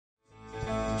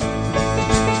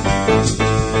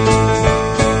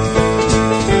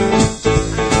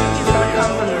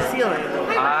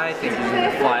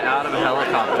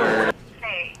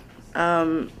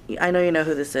I know you know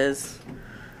who this is.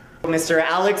 Mr.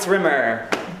 Alex Rimmer.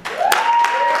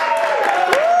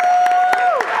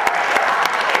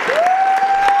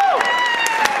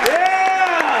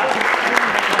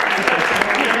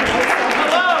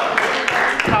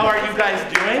 How are you guys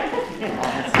doing?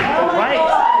 All right.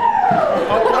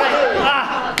 All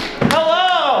right.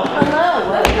 Hello.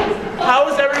 Hello. How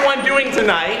is everyone doing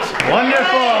tonight?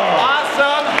 Wonderful.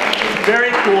 Awesome.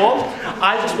 Very cool.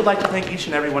 I just would like to thank each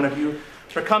and every one of you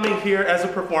for coming here as a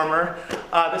performer.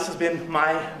 This has been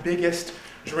my biggest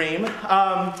dream.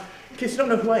 In case you don't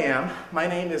know who I am, my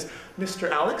name is Mr.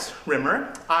 Alex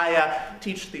Rimmer. I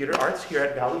teach theater arts here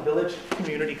at Valley Village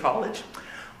Community College.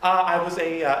 I was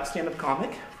a stand-up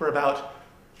comic for about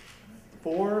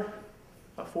four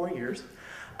years.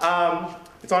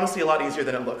 It's honestly a lot easier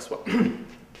than it looks.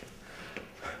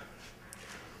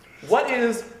 What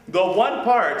is the one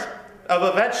part of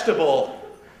a vegetable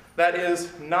that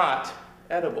is not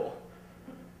edible?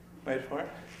 Wait for it.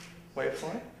 Wait for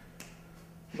it.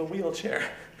 The wheelchair.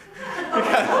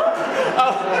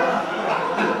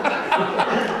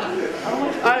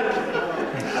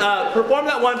 I performed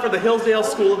that one for the Hillsdale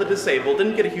School of the Disabled.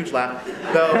 Didn't get a huge laugh,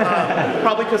 though,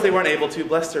 probably because they weren't able to,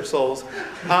 bless their souls.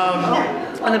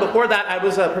 And then before that, I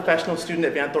was a professional student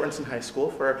at Van Thornton High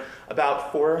School for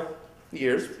about 4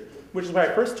 years, which is where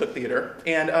I first took theater.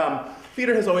 And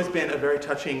theater has always been a very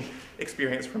touching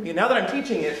experience for me. And now that I'm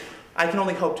teaching it, I can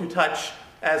only hope to touch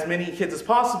as many kids as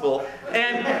possible,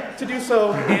 and to do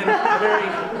so in a very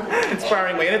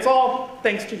inspiring way. And it's all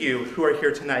thanks to you who are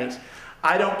here tonight.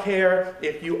 I don't care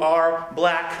if you are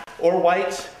black or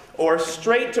white or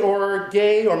straight or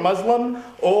gay or Muslim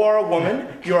or a woman.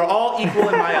 You are all equal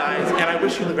in my eyes, and I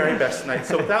wish you the very best tonight.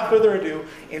 So without further ado,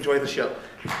 enjoy the show.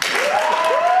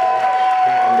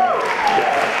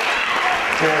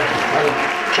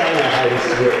 I'm trying to hide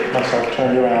myself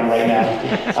turned around right now.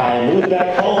 I moved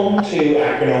back home to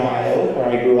Akron, Ohio, where I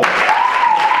grew up.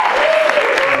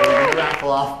 We're gonna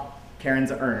raffle off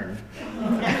Karen's urn.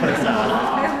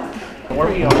 Where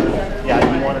we are, yeah,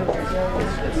 you want to,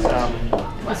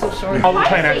 it's so short. I'll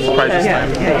try and act surprised this time.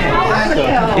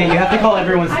 Yeah, you have to call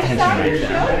everyone's attention right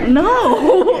now. No!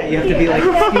 You have to be like,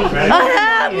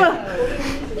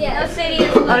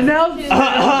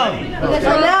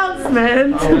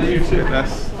 Announcement!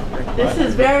 This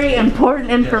is very important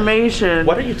information.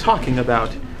 What are you talking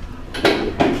about?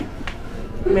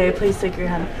 May I please take your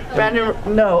hand? Brandon,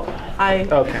 no,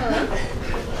 Okay.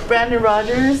 Brandon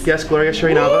Rogers. Yes, Gloria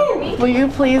Sharinava. Will you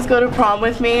please go to prom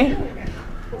with me?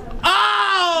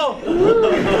 Oh!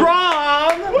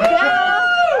 Prom!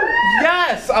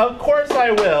 Yes, of course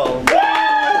I will.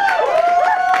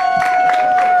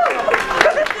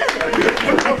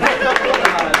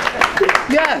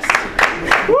 Yes.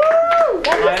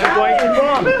 I am going to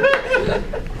prom.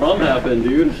 Prom happened,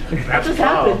 dude. What just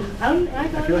happened? I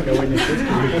feel like I witnessed this.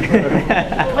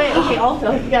 Wait, okay,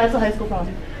 also, yeah, it's a high school prom.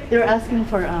 They were asking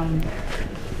for,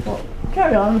 well,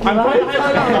 carry on. I'm 22.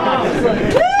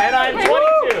 And I'm 22.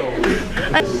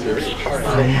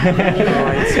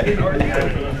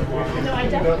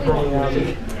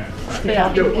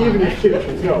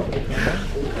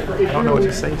 I don't know what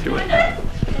to say to it.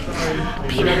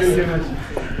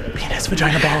 Penis,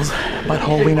 vagina, balls,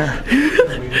 butthole, wiener.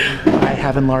 I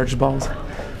have enlarged balls.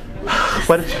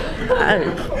 What?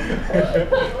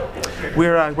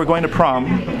 We're going to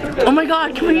prom. Oh my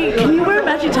god, can you wear a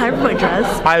matching tie for my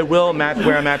dress? I will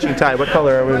wear a matching tie. What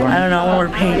color are we wearing? I don't know, I'll wear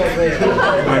pink.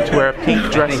 I'm going to wear a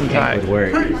pink dress and tie.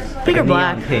 Pink or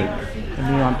black? pink.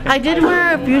 I did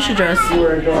wear a fuchsia dress.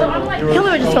 Kill me,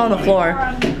 I just fell on the floor.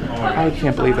 I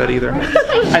can't believe that either.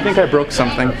 I think I broke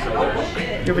something.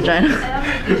 Your vagina?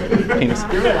 Penis.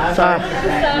 Sorry.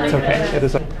 It's okay. It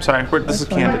is. Sorry. This is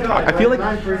candid talk. I feel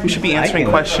like we should be answering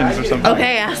questions or something.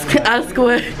 Okay, ask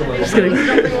away. Just kidding.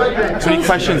 So any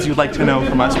questions you'd like to know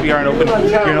from us? We are an open.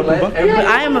 You're an open book.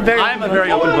 I am a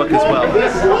very open book as well.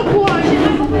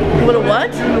 What a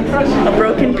what? A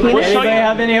broken penis? Anybody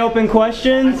have any open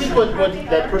questions? I think what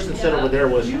that person said over there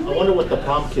was, I wonder what the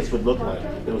prom kiss would look like.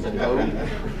 There was a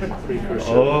precursor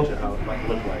to how it might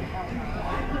look like.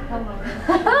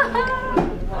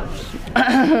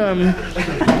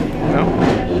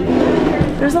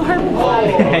 There's no hard.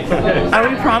 Are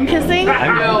we prom kissing?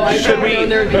 Should we?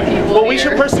 Well, we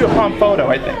should pursue a prom photo,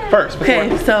 I think, first.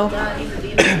 Okay, so.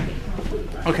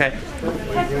 Okay.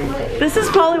 This is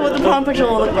probably what the prom picture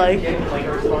will look like.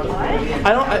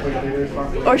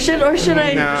 Or should I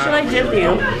dip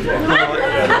you?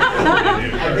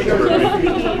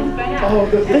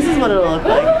 This is what it'll look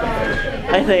like.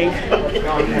 I think.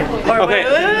 Or Okay.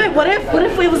 wait. What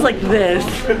if it was like this?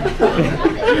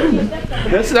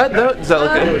 Does that look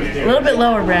good? A little bit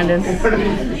lower, Brandon.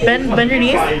 Bend your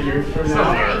knees.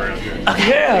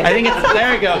 Okay. I think it's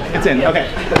there. You go. It's in. Okay.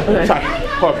 Sorry.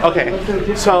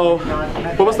 Okay. So,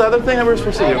 what was the other thing that we were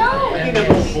supposed to do?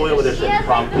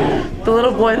 The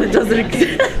little boy that doesn't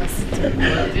exist.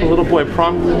 The little boy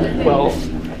prom. Well.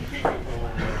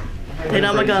 Hey,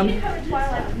 not my gum.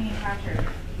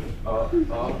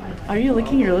 Are you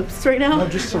licking your lips right now? No,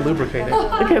 just to lubricate it.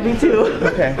 Okay, me too.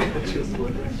 Okay.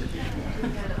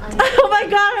 Oh my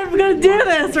god, I'm gonna do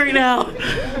this right now.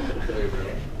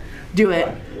 Do it.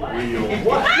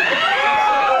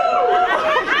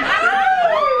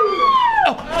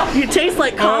 You taste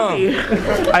like coffee.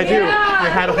 I do. I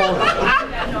had a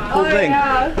whole thing.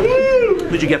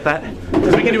 Did you get that?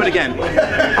 Because we can do it again.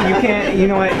 You can't, you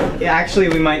know what? Actually,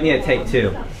 we might need a take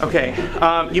 2. Okay.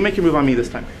 You make your move on me this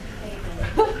time.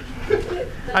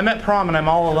 I'm at prom and I'm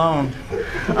all alone.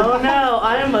 Oh no,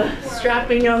 I am a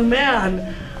strapping young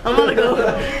man. I'm gonna go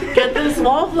get this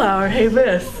wallflower. Hey,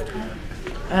 Miss.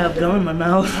 I have gum in my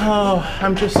mouth. Oh,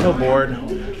 I'm just so bored.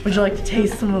 Would you like to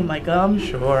taste some of my gum?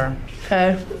 Sure.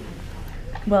 Okay.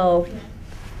 Well.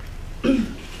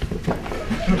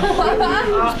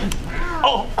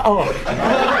 Oh.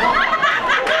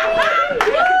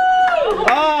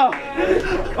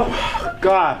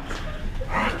 God.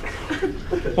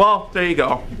 Well, there you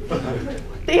go.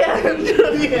 The end.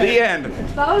 The end.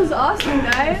 That was awesome,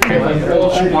 guys. Do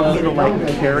you want me to like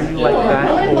carry you like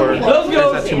that, or is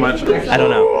that too much? I don't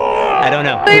know. I don't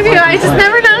know. Baby, I just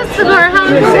never noticed before how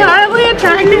incredibly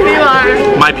attractive you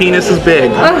are. My penis is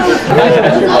big.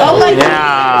 Oh my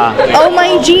Yeah. Oh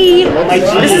my G.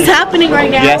 This is happening right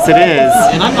now. Yes, it is.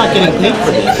 And I'm not getting paid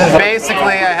for this.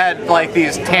 Basically, I had like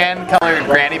these tan-colored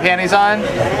granny panties on,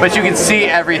 but you can see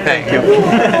everything.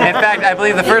 In fact, I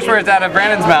believe the first words out of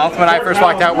Brandon's mouth when I first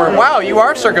walked out were, "Wow, you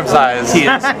are circumcised." He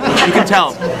is. You can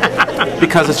tell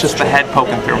because it's just the head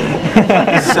poking through.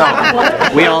 So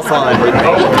We all saw everything.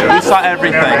 we saw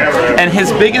everything. And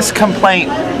his biggest complaint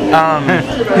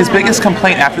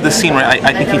after the scene where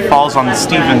I think he falls on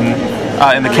Steven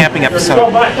in the camping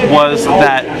episode was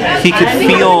that he could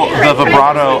feel the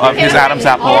vibrato of his Adam's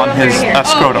apple on his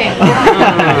scrotum.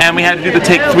 And we had to do the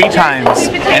take 3 times,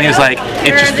 and he was like,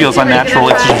 it just feels unnatural,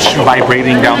 it's just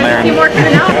vibrating down there.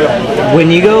 When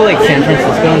you go like San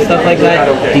Francisco and stuff like that,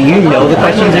 do you know the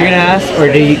questions you're gonna ask, or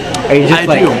are you just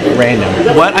like random?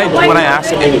 When I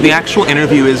ask, the actual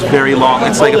interview is very long.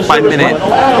 It's like a 5-minute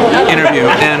interview,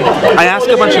 and I ask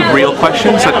a bunch of real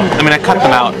questions. I mean, I cut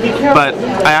them out, but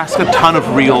I ask a ton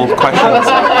of real questions,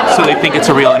 so they think it's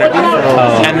a real interview,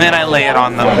 and then I lay it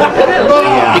on them.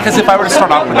 Because if I were to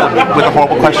start off with the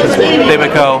horrible questions, they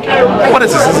would go, "What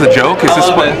is this? Is this a joke? Is this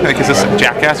is this a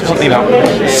jackass or something?" You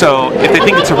know. So if they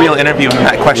think it's a real interview and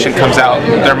that question comes out,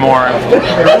 they're more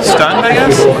stunned, I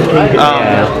guess.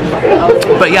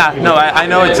 But yeah, no, I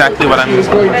know exactly what I'm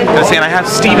gonna say, and I have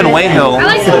Stephen Wayhill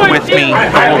with me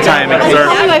the whole time.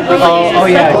 Oh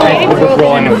yeah,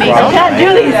 Can't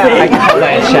do these things.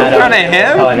 shadow. In front of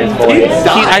him?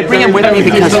 I bring him with me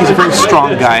because he's a very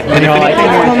strong guy. And if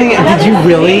anything, Did you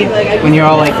really? When you're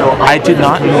all like, I did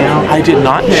not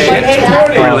shit,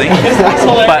 really,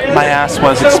 but my ass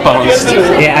was exposed.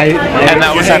 And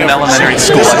that was at an elementary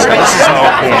school. So,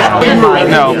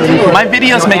 no, my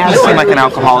videos make me seem like an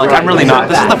alcoholic. I'm really not.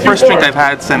 This is the first drink I've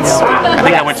had since I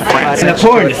think I went to France. and the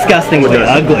poor and disgusting with the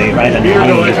ugly, right?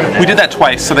 We did that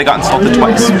twice, so they got insulted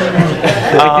twice.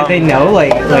 Did they know?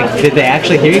 Like, did they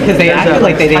actually hear you? Because they acted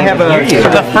like they didn't hear you.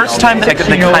 The first time they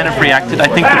kind of reacted, I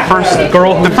think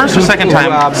the first or second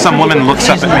time, some woman looks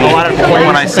up at me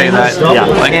when I say that. Yeah.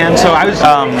 Like, And so I was,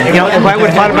 if I would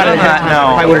have thought about it,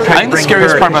 no. I would have tried I think the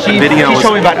scariest part about the video was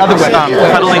cuddling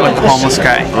with the homeless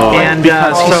guy. And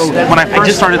Because when I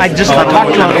first started cuddling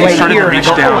with him, he started to reach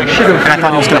down, and I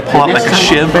thought he was going to pull out like a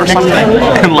shiv or something,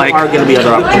 and like,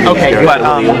 okay, but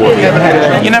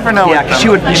you never know. Yeah, she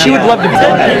would love to be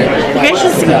there. You guys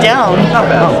should sit down.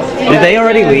 Did they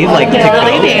already leave? Like, They're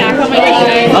leaving.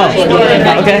 oh,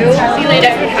 okay.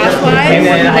 And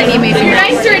then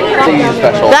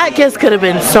That kiss could have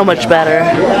been so much better.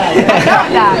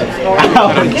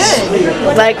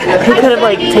 Like, he could have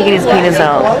like taken his penis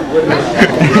out.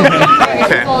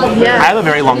 Okay. I have a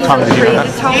very long tongue. Did you know that?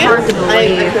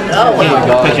 Oh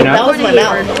wow. Did you know? That was my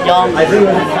mouth, y'all.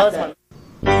 That was my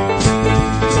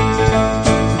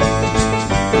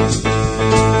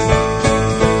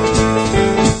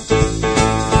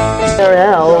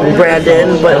IRL Brandon,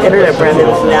 but internet Brandon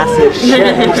is nasty as shit.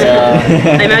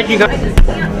 I imagine you got.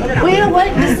 Well, you know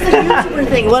what? This is a YouTuber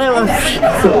thing. What?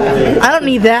 I don't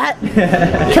need that.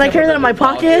 Can I carry that in my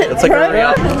pocket? It's like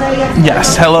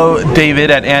yes. Hello, David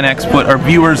at Annex Footage, or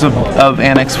viewers of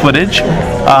Annex Footage.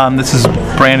 This is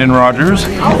Brandon Rogers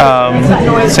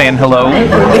saying hello.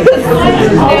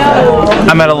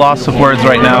 I'm at a loss of words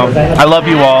right now. I love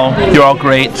you all. You're all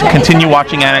great. Continue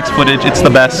watching Annex Footage. It's the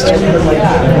best.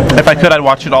 If I could, I'd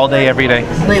watch it all day, every day.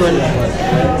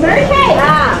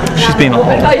 She's being a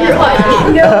little. I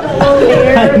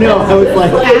know. I was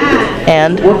like,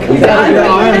 and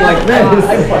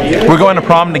we're going to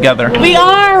prom together. we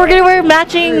are. We're gonna wear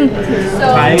matching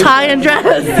tie and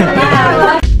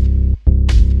dress.